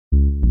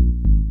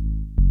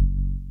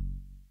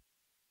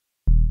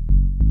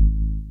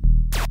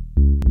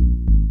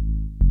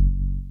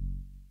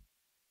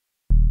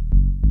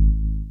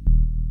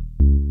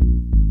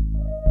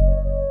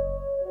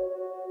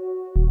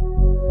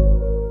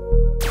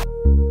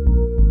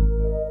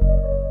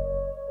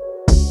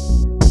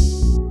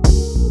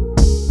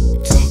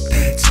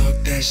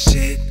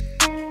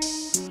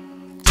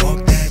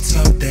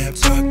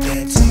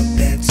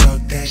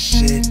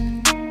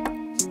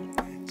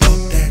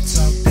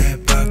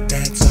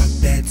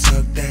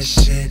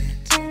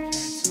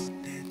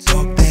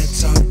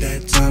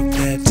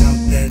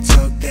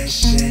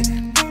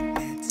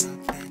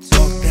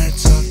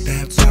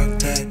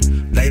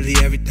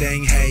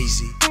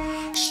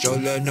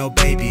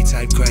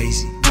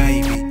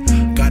maybe.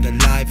 Gotta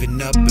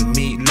liven up and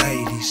meet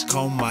ladies.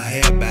 Comb my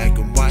hair back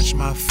and watch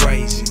my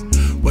phrasing.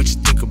 What you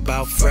think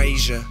about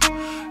Frasier?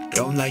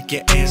 Don't like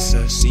your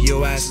answer, see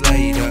your ass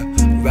later.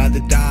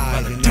 Rather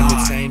die than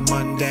entertain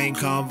mundane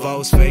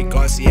convos. Fake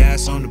RC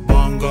ass on the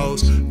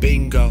bongos.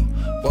 Bingo,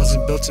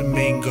 wasn't built to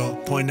mingle.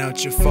 Point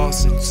out your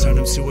faults and turn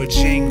them to a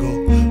jingle.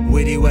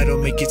 Witty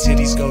wet'll make your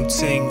titties go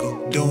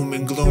tingle. Doom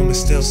and gloom is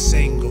still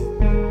single.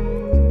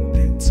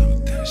 Then talk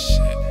that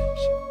shit.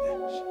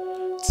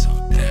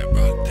 Talk that,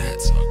 rock that,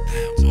 talk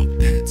that, walk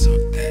that,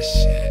 talk that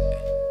shit.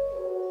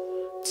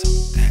 Talk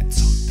that,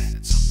 talk that,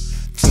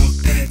 talk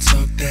that,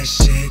 talk that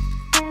shit.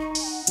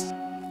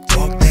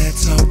 Walk that,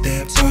 talk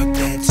that, rock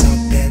that,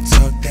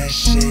 talk that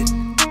shit.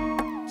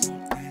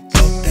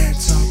 Talk that,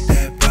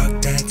 rock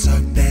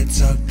that,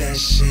 talk that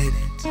shit.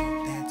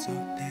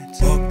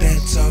 Walk that,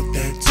 talk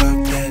that,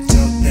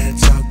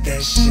 talk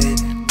that shit.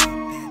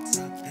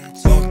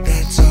 Walk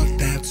that,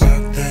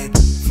 rock that.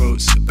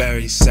 Fruits,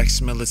 berries,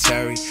 sex,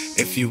 military.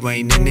 If you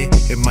ain't in it,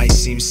 it might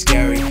seem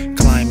scary.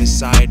 Climb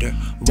inside her,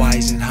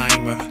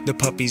 Weisenheimer. The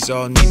puppies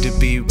all need to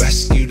be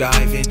rescued,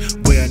 Ivan.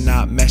 We're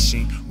not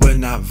meshing, we're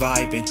not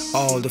vibing.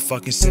 All the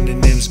fucking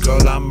synonyms,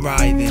 girl, I'm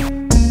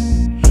writhing.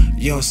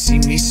 You don't see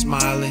me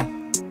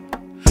smiling.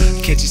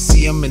 Can't you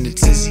see I'm in a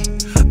tizzy?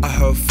 I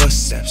heard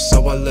footsteps,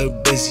 so I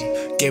look busy.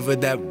 Gave her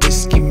that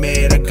whiskey,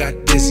 made I got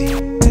dizzy.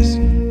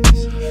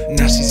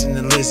 Now she's in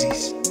the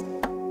Lizzies.